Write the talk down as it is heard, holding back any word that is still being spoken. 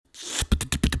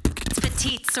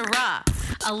Petite Syrah,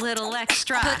 a little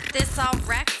extra. Put this on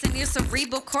Rex and your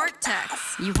cerebral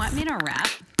cortex. You want me to rap?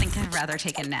 Think I'd rather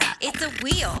take a nap. It's a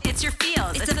wheel. It's your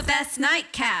feels. It's the best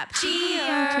nightcap.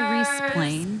 Cheers. To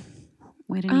re-explain.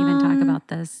 We didn't even talk about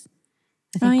this.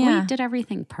 I think we did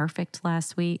everything perfect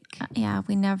last week. Yeah,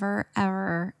 we never,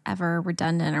 ever, ever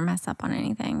redundant or mess up on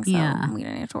anything. So we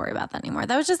don't have to worry about that anymore.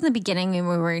 That was just in the beginning when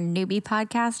we were newbie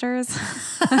podcasters.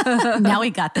 Now we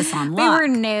got this on We lock. were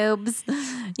noobs.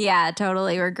 Yeah,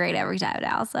 totally. We're great every time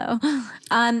now. So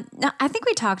no, I think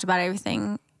we talked about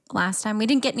everything last time. We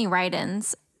didn't get any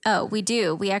write-ins. Oh, we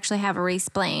do. We actually have a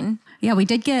re-explain. Yeah, we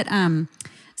did get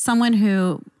someone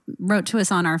who wrote to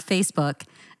us on our Facebook.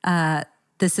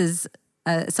 This is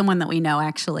someone that we know,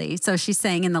 actually. So she's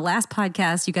saying, in the last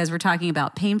podcast, you guys were talking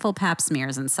about painful pap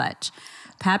smears and such.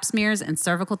 Pap smears and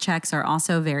cervical checks are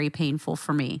also very painful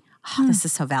for me. Oh, this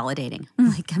is so validating.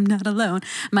 Like, I'm not alone.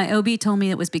 My OB told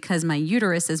me it was because my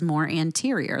uterus is more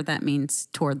anterior. That means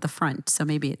toward the front. So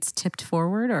maybe it's tipped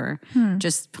forward or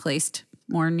just placed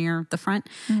more near the front.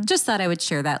 Just thought I would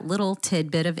share that little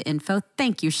tidbit of info.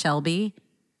 Thank you, Shelby.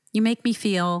 You make me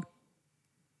feel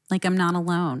like I'm not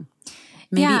alone.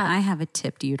 Maybe I have a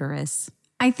tipped uterus.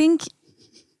 I think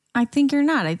you're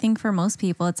not. I think for most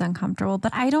people it's uncomfortable,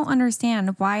 but I don't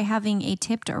understand why having a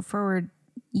tipped or forward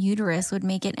uterus would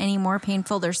make it any more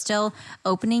painful. They're still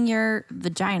opening your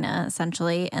vagina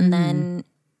essentially, and then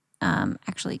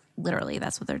actually literally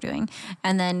that's what they're doing,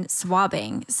 and then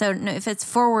swabbing. So if it's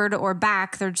forward or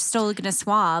back, they're still going to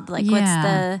swab. Like what's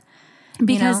the...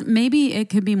 Because maybe it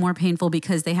could be more painful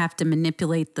because they have to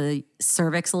manipulate the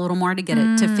cervix a little more to get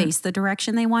it to face the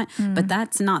direction they want. But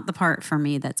that's not the part for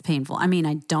me that's painful. I mean,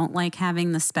 I don't like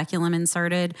having the speculum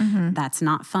inserted. That's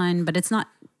not fun, but it's not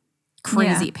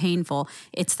crazy painful.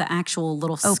 It's the actual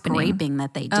little scraping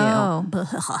that they do. Oh.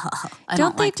 I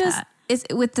don't they like just... that. Is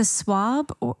it with the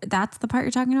swab? Or that's the part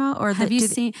you're talking about? Or Have you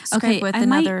seen? Okay, with I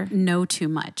another... might know too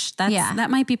much. That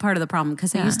might be part of the problem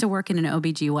because I used to work in an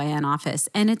OBGYN office,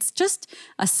 and it's just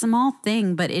a small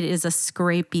thing, but it is a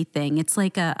scrapey thing. It's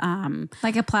like a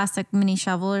plastic mini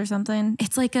shovel or something.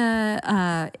 It's like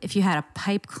if you had a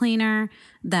pipe cleaner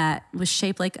that was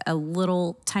shaped like a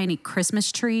little tiny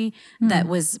Christmas tree that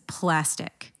was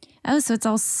plastic. Oh, so it's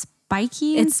all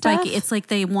spiky. It's spiky. It's like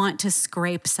they want to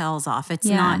scrape cells off. It's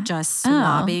not just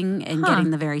swabbing and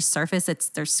getting the very surface.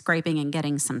 They're scraping and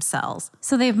getting some cells.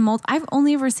 So they have I've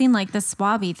only ever seen like the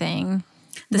swabby thing.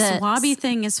 The swabby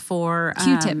thing is for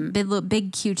Q-tip,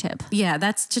 big Q-tip. Yeah,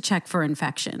 that's to check for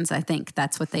infections. I think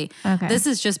that's what they. Okay. This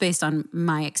is just based on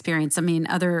my experience. I mean,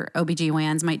 other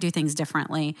OBGYNs might do things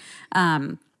differently,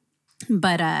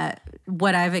 but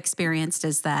what I've experienced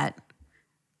is that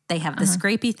they have the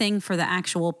scrapey thing for the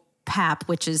actual pap,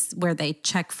 which is where they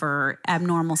check for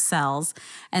abnormal cells,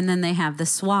 and then they have the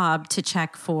swab to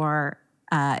check for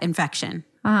infection.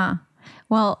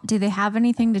 Well, do they have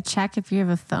anything to check if you have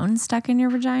a phone stuck in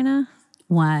your vagina?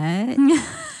 What?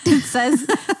 It says,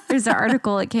 there's an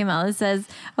article that came out that says,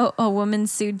 a woman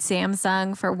sued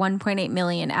Samsung for $1.8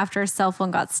 million after a cell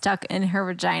phone got stuck in her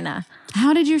vagina.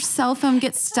 How did your cell phone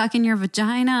get stuck in your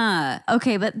vagina?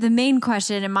 Okay, but the main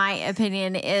question, in my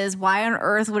opinion, is why on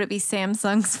earth would it be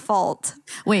Samsung's fault?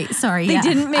 Wait, sorry. They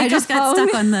didn't make I just got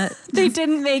stuck on the... They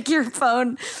didn't make your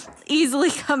phone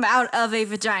easily come out of a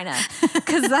vagina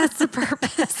because that's the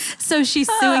purpose. So she's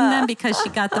suing them because she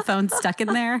got the phone stuck in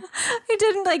there? I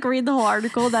didn't read the whole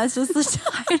article. That's just the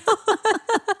title.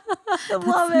 I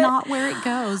love it. That's not where it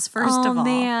goes, first of all. Oh,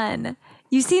 man.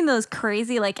 You've seen those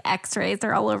crazy x-rays.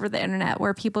 They're all over the internet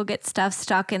where people get stuff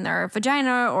stuck in their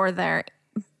vagina or their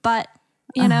butt,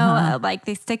 you know,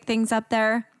 they stick things up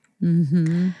there.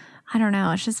 I don't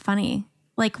know. It's just funny.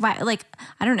 Why,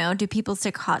 I don't know. Do people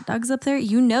stick hot dogs up there?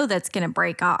 You know that's going to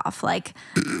break off.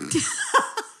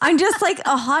 I'm just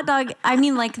a hot dog. I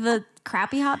mean, the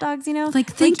crappy hot dogs, you know?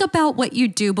 Think about what you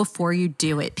do before you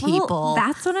do it, people. Well,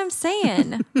 that's what I'm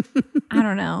saying. I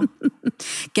don't know.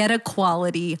 Get a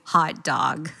quality hot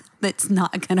dog that's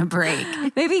not going to break.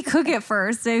 Maybe cook it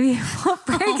first. Maybe it won't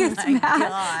break as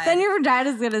bad. Then your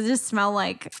vagina's going to just smell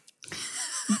like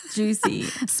juicy.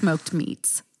 Smoked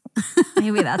meats.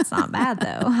 Maybe that's not bad,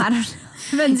 though. I don't know.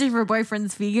 Depends if your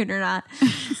boyfriend's vegan or not.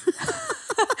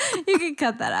 You can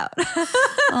cut that out.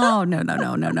 Oh, no.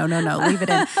 Leave it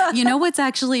in. You know what's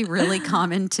actually really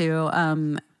common too?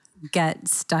 get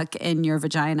stuck in your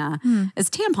vagina is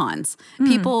tampons.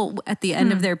 People at the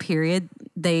end of their period,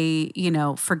 they,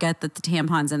 forget that the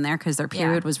tampon's in there because their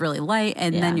period was really light.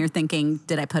 And then you're thinking,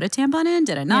 did I put a tampon in?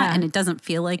 Did I not? Yeah. And it doesn't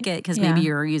feel like it because maybe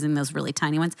you're using those really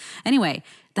tiny ones. Anyway,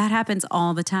 that happens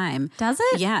all the time. Does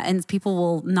it? Yeah. And people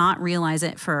will not realize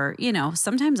it for,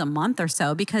 sometimes a month or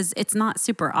so because it's not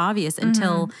super obvious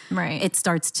until Right. it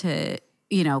starts to,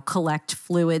 collect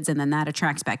fluids and then that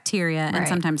attracts bacteria. And Right.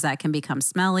 sometimes that can become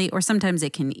smelly or sometimes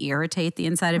it can irritate the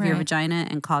inside of your Right. vagina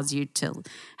and cause you to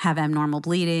have abnormal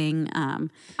bleeding.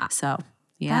 So,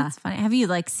 yeah. That's funny. Have you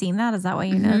seen that? Is that why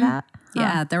you know that?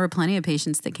 Yeah, there were plenty of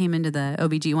patients that came into the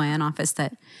OBGYN office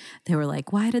that they were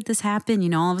like, why did this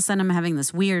happen? All of a sudden I'm having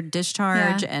this weird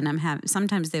discharge and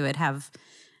sometimes they would have,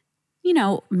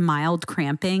 mild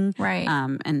cramping. Right.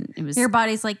 And it was, Your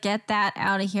body's like, get that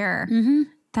out of here.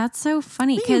 That's so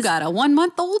funny. you got a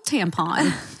 1-month-old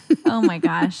tampon. Oh my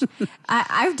gosh.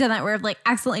 I've done that where I've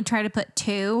accidentally tried to put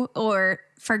 2 or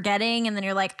forgetting. And then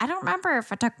you're like, I don't remember if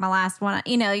I took my last one.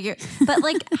 But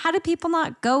how do people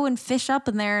not go and fish up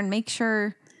in there and make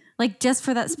sure just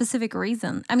for that specific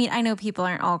reason? I mean, I know people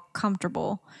aren't all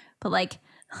comfortable, but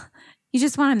you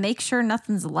just want to make sure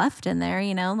nothing's left in there,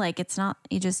 it's not,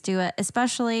 you just do it,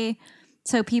 especially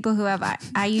so people who have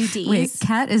IUDs. Wait,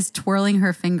 Kat is twirling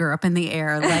her finger up in the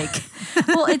air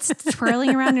Well, it's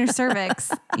twirling around your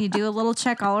cervix. You do a little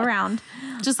check all around.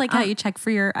 just like how you check for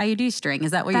your IUD string.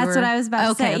 Is that what you were? That's what I was about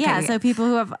to say. Okay, Yeah. okay. So people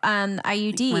who have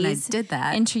IUDs, When I did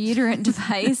that. intrauterine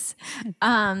device,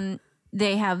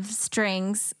 they have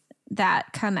strings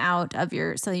that come out of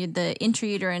your, the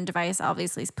intrauterine device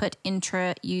obviously is put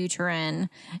intrautero, I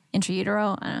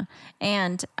don't know,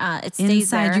 and it stays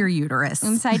inside there. your uterus.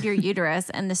 Inside your uterus,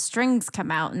 and the strings come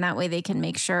out, and that way they can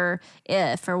make sure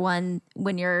when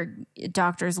your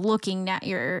doctor's looking at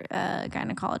your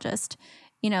gynecologist,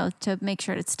 to make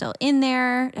sure it's still in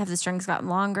there. Have the strings gotten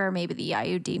longer? Maybe the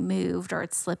IUD moved or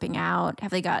it's slipping out.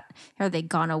 Have they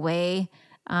gone away?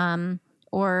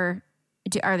 Or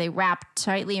are they wrapped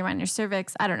tightly around your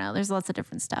cervix? I don't know. There's lots of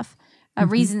different stuff.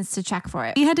 Reasons to check for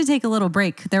it. We had to take a little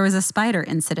break. There was a spider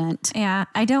incident. Yeah,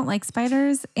 I don't like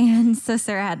spiders. And so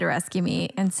Sarah had to rescue me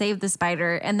and save the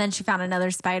spider. And then she found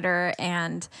another spider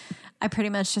and I pretty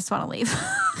much just want to leave.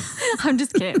 I'm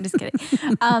just kidding.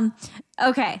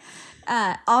 Okay.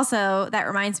 Also, that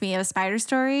reminds me of a spider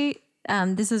story.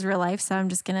 This is real life, so I'm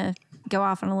just going to go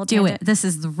off on a little tangent. This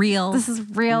is real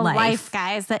life,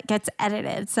 guys, that gets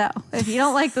edited. So if you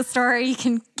don't like the story, you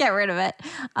can get rid of it.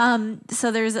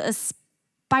 So there's a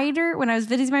spider. When I was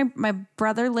visiting, my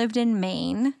brother lived in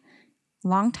Maine a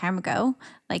long time ago,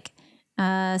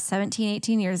 17,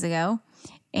 18 years ago.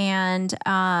 And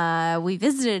we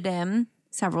visited him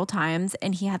several times,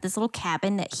 and he had this little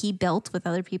cabin that he built with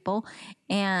other people.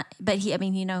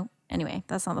 Anyway,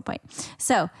 that's not the point.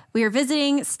 So we were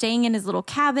visiting, staying in his little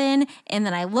cabin, and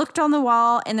then I looked on the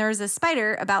wall, and there was a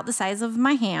spider about the size of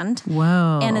my hand.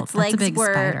 Whoa. And its that's a legs big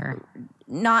were spider.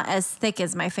 not as thick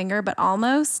as my finger, but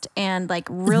almost, and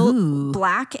real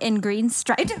black and green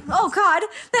striped. Oh God,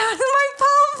 that was my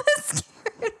palm that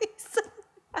scared me so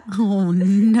bad. Oh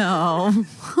no.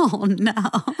 Oh no.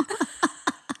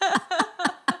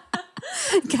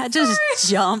 Kat just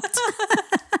jumped.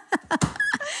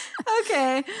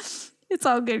 Okay. It's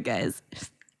all good, guys.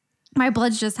 My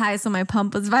blood's just high, so my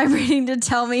pump was vibrating to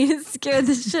tell me to scare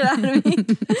the shit out of me.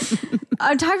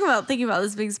 I'm thinking about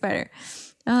this big spider.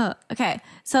 Oh, okay.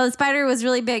 So the spider was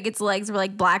really big. Its legs were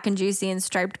black and juicy and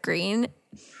striped green.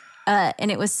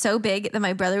 And it was so big that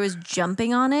my brother was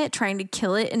jumping on it, trying to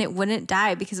kill it, and it wouldn't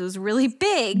die because it was really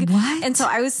big. What? And so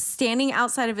I was standing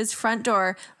outside of his front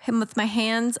door, him with my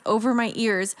hands over my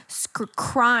ears,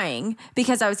 crying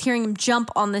because I was hearing him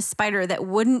jump on this spider that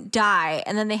wouldn't die.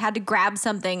 And then they had to grab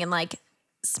something and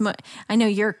I know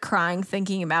you're crying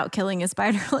thinking about killing a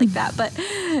spider like that, but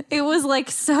it was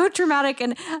so traumatic.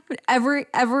 And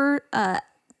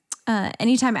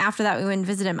anytime after that we went and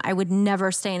visit him, I would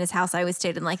never stay in his house. I always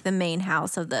stayed in the main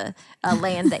house of the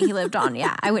land that he lived on.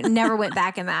 Yeah, I never went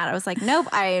back in that. I was like, nope,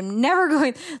 I am never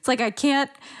going. It's I can't.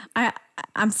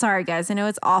 I'm sorry, guys. I know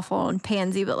it's awful and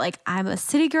pansy, but I'm a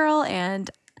city girl and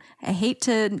I hate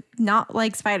to not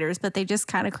like spiders, but they just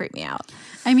kind of creep me out.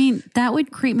 I mean, that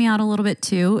would creep me out a little bit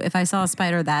too if I saw a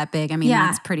spider that big. I mean,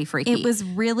 that's pretty freaky. It was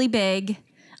really big.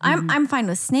 I'm fine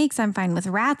with snakes. I'm fine with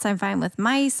rats. I'm fine with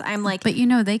mice. But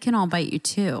they can all bite you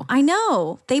too. I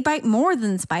know they bite more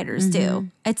than spiders do.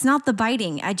 It's not the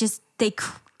biting. They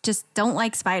just don't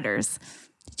like spiders.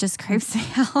 It just creeps me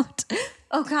out.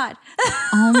 Oh God.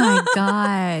 Oh my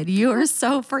God. You are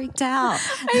so freaked out.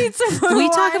 I need some more We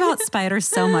talk wine. about spiders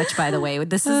so much, by the way.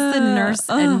 This is the Nurse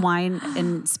and Wine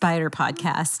and Spider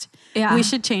podcast. Yeah. We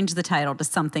should change the title to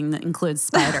something that includes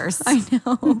spiders. I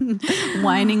know.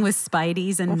 Whining with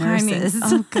spideys and nurses.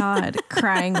 Oh God.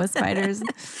 Crying with spiders.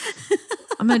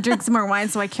 I'm going to drink some more wine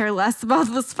so I care less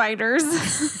about the spiders.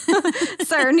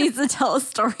 Sarah needs to tell a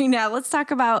story now. Let's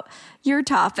talk about your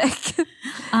topic.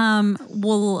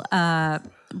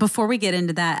 Before we get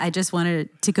into that, I just wanted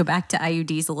to go back to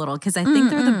IUDs a little because I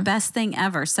think they're the best thing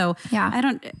ever. So Yeah.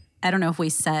 I don't know if we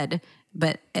said,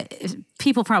 but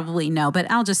people probably know, but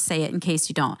I'll just say it in case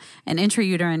you don't. An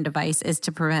intrauterine device is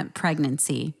to prevent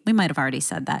pregnancy. We might have already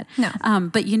said that. No.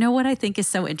 But you know what I think is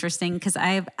so interesting? Because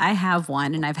I have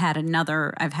one and I've had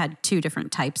two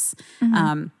different types.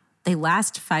 They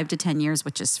last 5 to 10 years,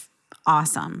 which is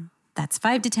awesome. That's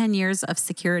 5 to 10 years of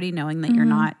security, knowing that you're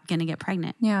not going to get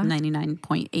pregnant. Yeah.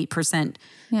 99.8%.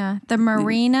 Yeah. The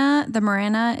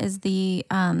Mirena is the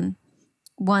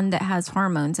one that has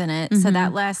hormones in it. So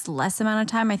that lasts less amount of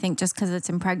time, I think, just because it's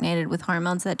impregnated with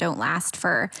hormones that don't last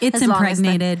for It's as long as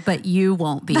impregnated, but you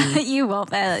won't be. you won't.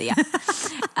 Yeah.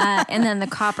 And then the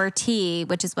copper T,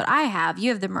 which is what I have. You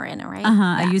have the Mirena, right?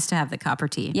 I used to have the copper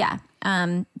T. Yeah.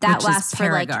 That which lasts is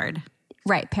for like Paragard.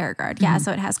 right, Paragard. Yeah,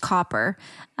 so it has copper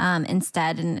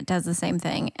instead, and it does the same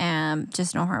thing,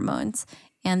 just no hormones.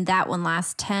 And that one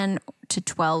lasts 10 to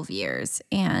 12 years.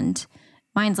 And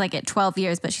mine's like at 12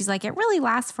 years, but she's like, it really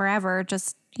lasts forever.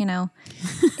 Just,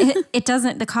 it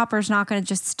doesn't, the copper's not going to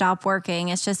just stop working.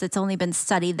 It's just, it's only been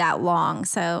studied that long.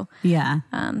 So, Yeah.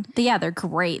 but yeah, they're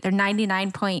great. They're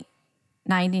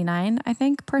 99.99, I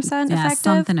think, percent Yeah, effective.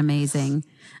 something amazing.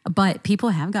 But people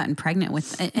have gotten pregnant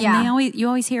with, and Yeah. you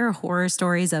always hear horror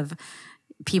stories of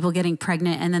people getting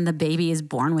pregnant and then the baby is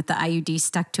born with the IUD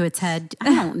stuck to its head.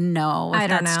 I don't know if I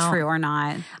don't that's know. true or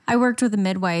not. I worked with a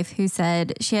midwife who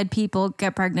said she had people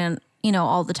get pregnant,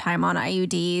 all the time on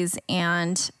IUDs.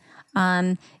 And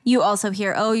you also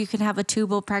hear, you can have a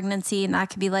tubal pregnancy and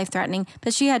that could be life threatening.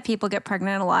 But she had people get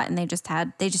pregnant a lot and they just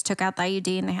took out the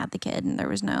IUD and they had the kid and there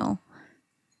was no,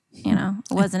 it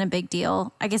wasn't a big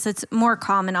deal. I guess it's more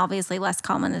common, obviously less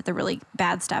common that the really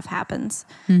bad stuff happens.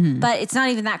 But it's not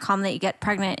even that common that you get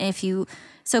pregnant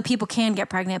so people can get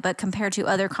pregnant, but compared to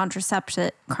other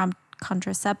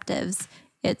contraceptives,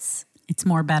 it's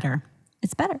more better.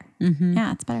 It's better.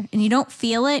 Yeah, it's better. And you don't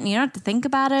feel it and you don't have to think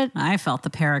about it. I felt the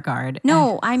Paragard.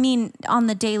 No, I mean on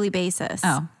the daily basis. Is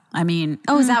that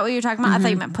what you're talking about? I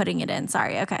thought you meant putting it in.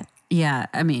 Sorry. Okay. Yeah,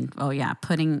 inserting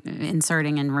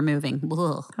and removing.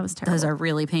 Ugh, That was terrible. Those are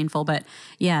really painful. But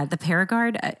yeah, the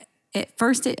Paragard, at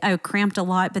first I cramped a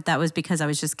lot, but that was because I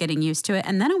was just getting used to it.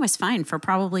 And then I was fine for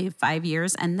probably 5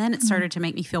 years. And then it started to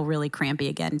make me feel really crampy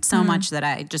again, so much that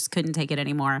I just couldn't take it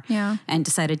anymore. Yeah. And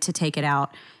decided to take it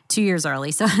out 2 years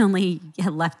early. So I only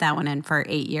had left that one in for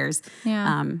 8 years.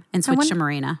 Yeah. And switched to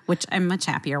Mirena, which I'm much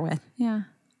happier with. Yeah.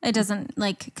 It doesn't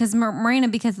because Mirena,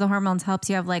 because the hormones helps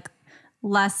you have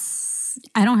less.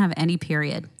 I don't have any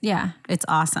period. Yeah. It's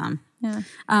awesome. Yeah.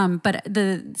 But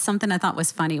something I thought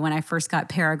was funny when I first got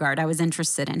Paragard, I was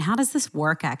interested in how does this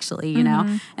work actually,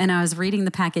 And I was reading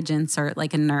the package insert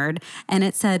like a nerd, and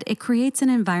it said it creates an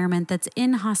environment that's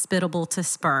inhospitable to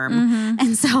sperm.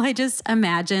 And so I just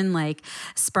imagine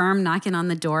sperm knocking on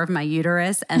the door of my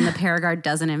uterus, and the Paragard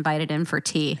doesnn't invite it in for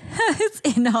tea. It's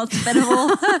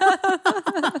inhospitable.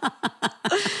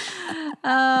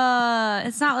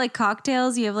 It's not like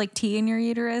cocktails. You have tea in your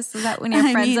uterus. Is that when you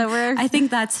have friends over? I think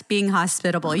that's being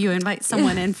hospitable. You invite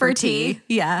someone in for tea.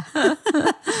 Yeah.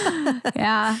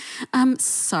 Yeah.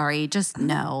 Sorry, just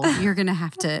no. You're going to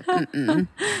have to, we're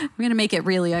going to make it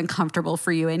really uncomfortable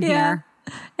for you in here.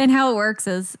 And how it works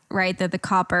is, right, that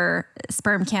the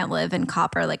sperm can't live in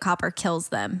copper. Copper kills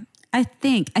them. I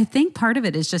think part of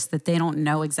it is just that they don't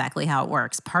know exactly how it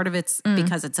works. Part of it's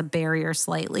because it's a barrier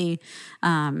slightly.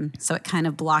 So it kind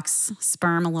of blocks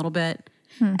sperm a little bit.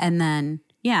 And then,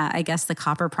 I guess the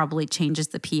copper probably changes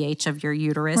the pH of your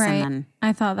uterus. Right. And then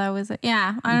I thought that was it.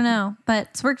 Yeah, I don't know. But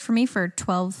it's worked for me for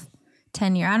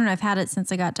 10 years. I don't know. I've had it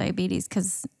since I got diabetes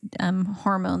because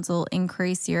hormones will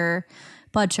increase your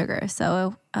blood sugar.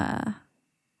 So,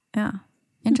 yeah.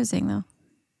 Interesting though.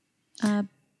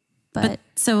 But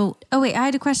so, oh wait, I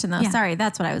had a question though. Sorry,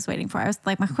 that's what I was waiting for. I was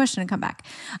my question to come back.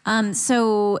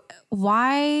 So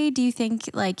why do you think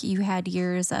you had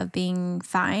years of being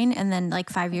fine and then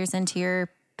 5 years into your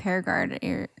Paragard,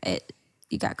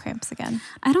 you got cramps again?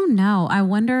 I don't know. I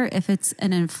wonder if it's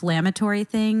an inflammatory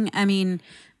thing. I mean,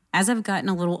 as I've gotten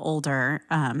a little older,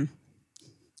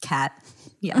 Cat.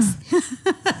 Yes.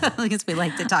 I guess we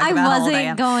like to talk I about how old I wasn't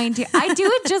am. going to. I do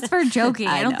it just for joking.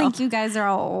 I don't know. think you guys are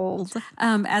all old.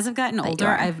 As I've gotten older,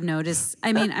 are. I've noticed,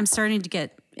 I'm starting to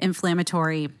get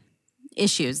inflammatory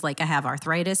issues. Like I have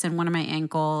arthritis in one of my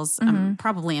ankles,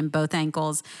 probably in both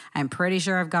ankles. I'm pretty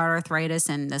sure I've got arthritis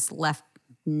in this left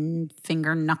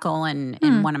finger knuckle and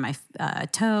in one of my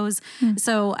toes.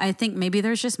 So I think maybe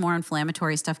there's just more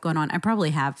inflammatory stuff going on. I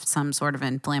probably have some sort of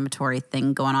inflammatory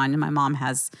thing going on. And my mom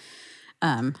has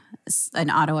an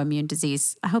autoimmune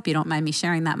disease. I hope you don't mind me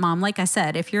sharing that, Mom. Like I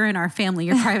said, if you're in our family,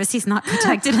 your privacy is not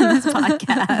protected in this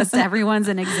podcast. Everyone's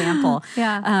an example.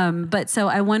 Yeah. But so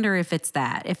I wonder if it's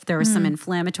that, if there was some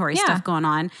inflammatory stuff going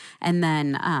on, and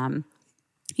then,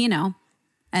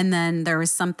 and then there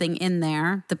was something in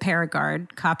there, the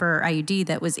Paragard copper IUD,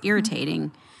 that was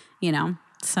irritating,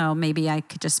 So maybe I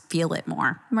could just feel it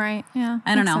more. Right. Yeah.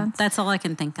 I don't Makes know. sense. That's all I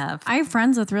can think of. I have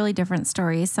friends with really different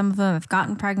stories. Some of them have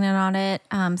gotten pregnant on it.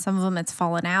 Some of them it's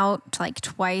fallen out like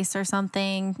twice or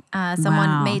something. Someone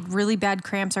Wow. made really bad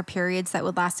cramps or periods that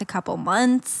would last a couple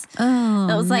months. Oh,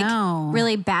 It was like no.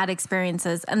 really bad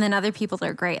experiences. And then other people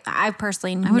are great. I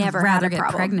personally I would never rather had a get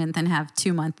problem. pregnant than have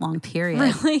 2-month-long period.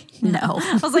 Really? No.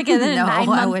 I was like, is it No, a I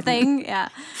 9-month wouldn't. thing? Yeah.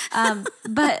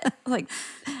 But like,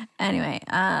 anyway,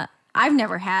 I've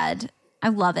never had, I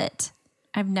love it.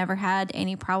 I've never had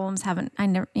any problems.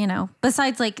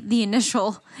 Besides like the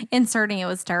initial inserting, it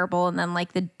was terrible. And then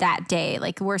like that day,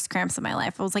 like the worst cramps of my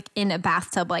life. I was like in a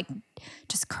bathtub, like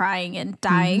just crying and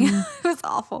dying. It was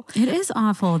awful. It is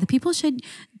awful.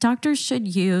 Doctors should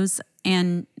use,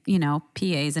 and,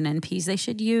 PAs and NPs, they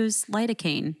should use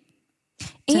lidocaine.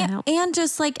 And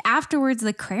just like afterwards,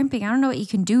 the cramping, I don't know what you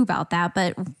can do about that,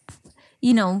 but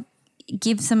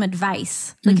give some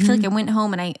advice. Like I feel like I went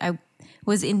home and I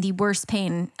was in the worst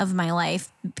pain of my life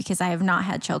because I have not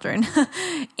had children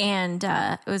and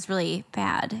it was really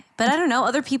bad. But I don't know,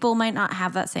 other people might not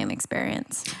have that same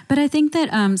experience. But I think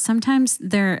that sometimes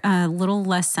they're a little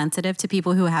less sensitive to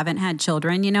people who haven't had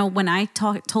children. When I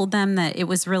told them that it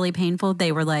was really painful,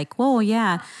 they were like, "Whoa,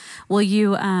 yeah. Well,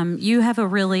 you have a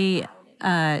really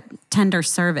tender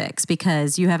cervix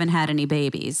because you haven't had any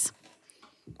babies."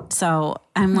 So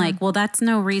I'm like, well, that's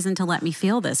no reason to let me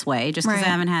feel this way. Just because I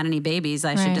Right. haven't had any babies,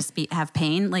 I should just have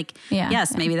pain. Like,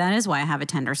 yes, maybe that is why I have a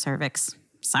tender cervix.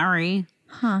 Sorry.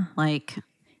 Like,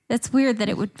 It's weird that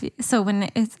it would be. So when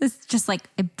it's just like,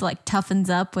 it like toughens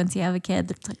up once you have a kid.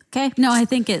 It's like, okay. no, I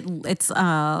think it's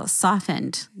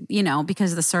softened,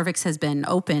 because the cervix has been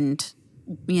opened,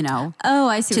 Oh,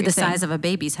 I see to what the you're saying. size of a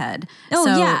baby's head. Oh,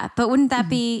 So- yeah. But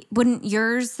wouldn't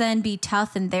yours then be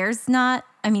tough and theirs not?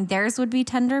 I mean, theirs would be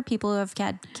tender, people who have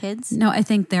had kids. No, I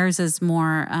think theirs is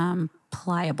more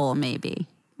pliable, maybe.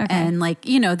 Okay. And like,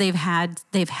 they've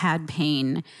had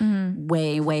pain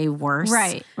way, way worse.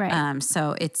 Right.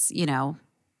 So it's,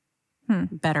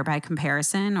 better by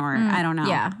comparison, or I don't know.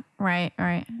 Yeah. Right.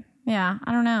 Yeah.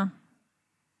 I don't know.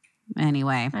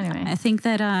 Anyway, I think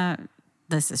that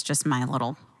this is just my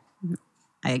little.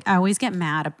 I always get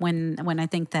mad when I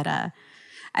think that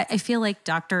I feel like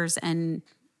doctors and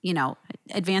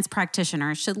advanced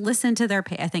practitioners should listen to their.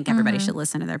 I think everybody should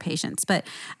listen to their patients. But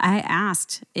I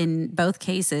asked in both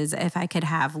cases if I could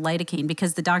have lidocaine,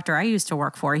 because the doctor I used to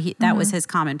work for, that was his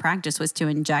common practice, was to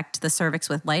inject the cervix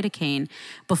with lidocaine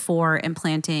before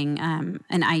implanting an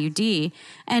IUD,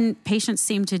 and patients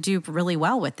seemed to do really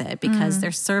well with it because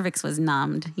their cervix was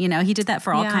numbed. He did that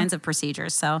for all kinds of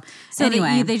procedures. So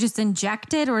anyway, they just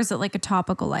inject it, or is it like a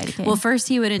topical lidocaine? well, first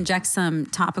he would inject some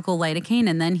topical lidocaine,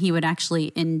 and then he would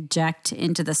actually inject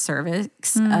into the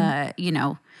cervix,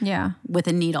 yeah. with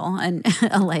a needle and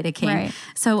a lidocaine. Right.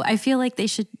 So I feel like they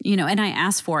should, and I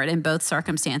asked for it in both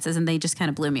circumstances, and they just kind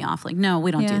of blew me off. Like, no,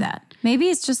 we don't do that. Maybe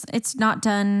it's not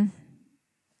done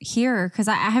here because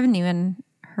I haven't even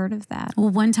heard of that. Well,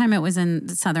 one time it was in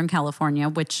Southern California,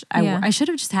 which I should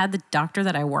have just had the doctor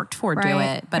that I worked for do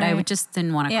Right, it, but I right. just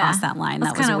didn't want to cross that line.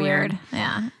 That's That was kinda weird.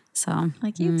 Yeah. So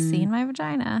Like, you've seen my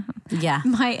vagina. yeah.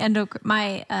 My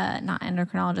not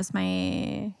endocrinologist,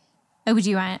 my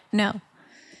OBGYN. No.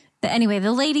 Anyway,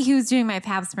 the lady who was doing my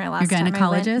pap smear last Your time.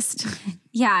 gynecologist.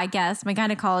 Yeah, I guess my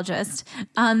gynecologist.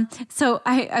 So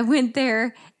I went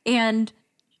there and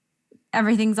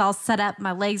everything's all set up.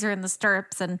 My legs are in the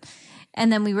stirrups, and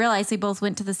then we realized we both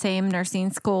went to the same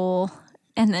nursing school,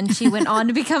 And then she went on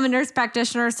to become a nurse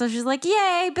practitioner. So she's like,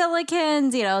 yay,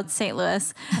 Billikens, it's St.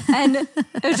 Louis. And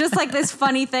it was just like this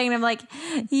funny thing. And I'm like,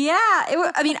 yeah,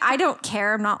 I don't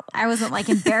care. I wasn't like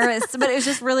embarrassed, but it was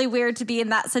just really weird to be in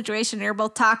that situation. You're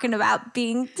both talking about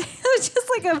being, it was just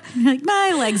like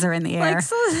my legs are in the air. Like,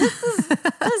 so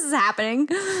this is happening.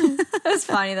 It was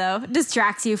funny though. It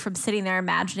distracts you from sitting there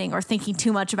imagining or thinking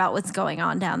too much about what's going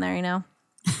on down there,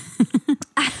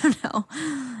 I don't know.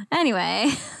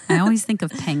 Anyway. I always think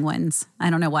of penguins. I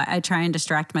don't know why. I try and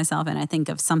distract myself and I think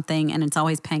of something and it's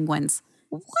always penguins.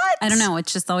 What? I don't know.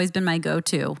 It's just always been my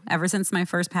go-to. Ever since my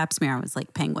first pap smear, I was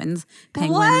like, penguins.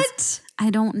 What? I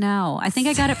don't know. I think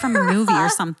I got it from a movie or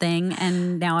something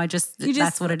and now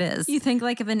that's what it is. You think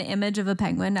like of an image of a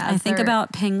penguin. I think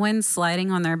about penguins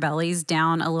sliding on their bellies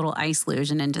down a little ice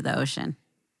luge and into the ocean.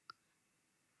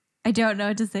 I don't know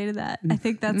what to say to that. I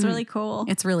think that's really cool.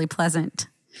 It's really pleasant.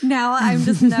 Now I'm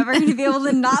just never going to be able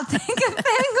to not think of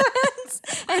penguins.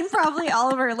 And probably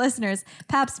all of our listeners,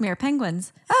 pap smear,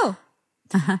 penguins. Oh,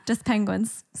 just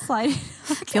penguins sliding.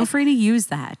 Okay. Feel free to use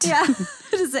that. Yeah.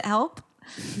 Does it help?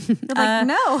 You're like,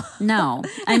 no. No.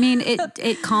 I mean,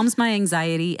 it calms my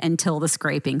anxiety until the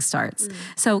scraping starts.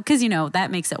 So, because,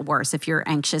 that makes it worse if you're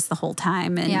anxious the whole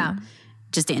time and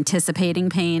just anticipating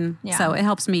pain. Yeah. So it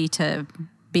helps me to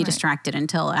be distracted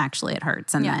until actually it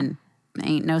hurts. And then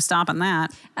ain't no stopping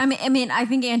that. I mean, I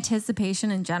think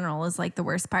anticipation in general is like the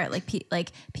worst part.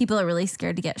 Like, people are really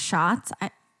scared to get shots.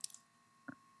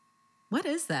 What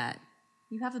is that?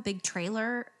 You have a big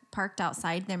trailer parked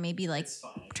outside. There maybe like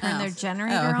turn their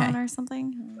generator on or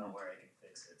something. Don't worry, I can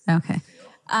fix it. Okay.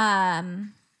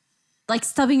 Like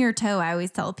stubbing your toe, I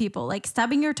always tell people, like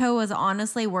stubbing your toe was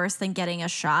honestly worse than getting a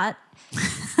shot.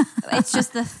 It's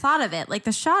just the thought of it. Like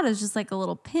the shot is just like a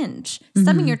little pinch.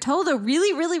 Stubbing your toe though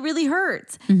really, really, really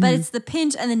hurts. But it's the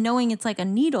pinch and then knowing it's like a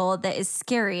needle that is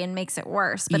scary and makes it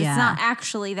worse. But it's not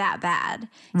actually that bad.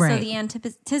 Right. So the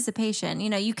anticipation,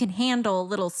 you can handle a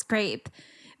little scrape.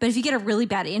 But if you get a really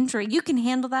bad injury, you can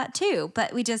handle that too.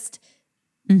 But we just,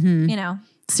 So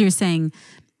you're saying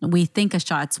we think a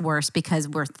shot's worse because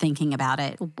we're thinking about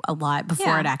it a lot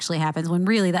before it actually happens, when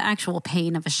really the actual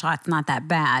pain of a shot's not that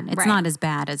bad. It's not as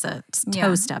bad as a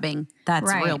toe stubbing.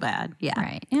 That's real bad. Yeah.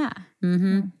 Right. Yeah.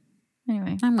 Mm-hmm.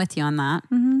 Anyway. I'm with you on that.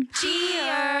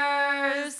 Cheers.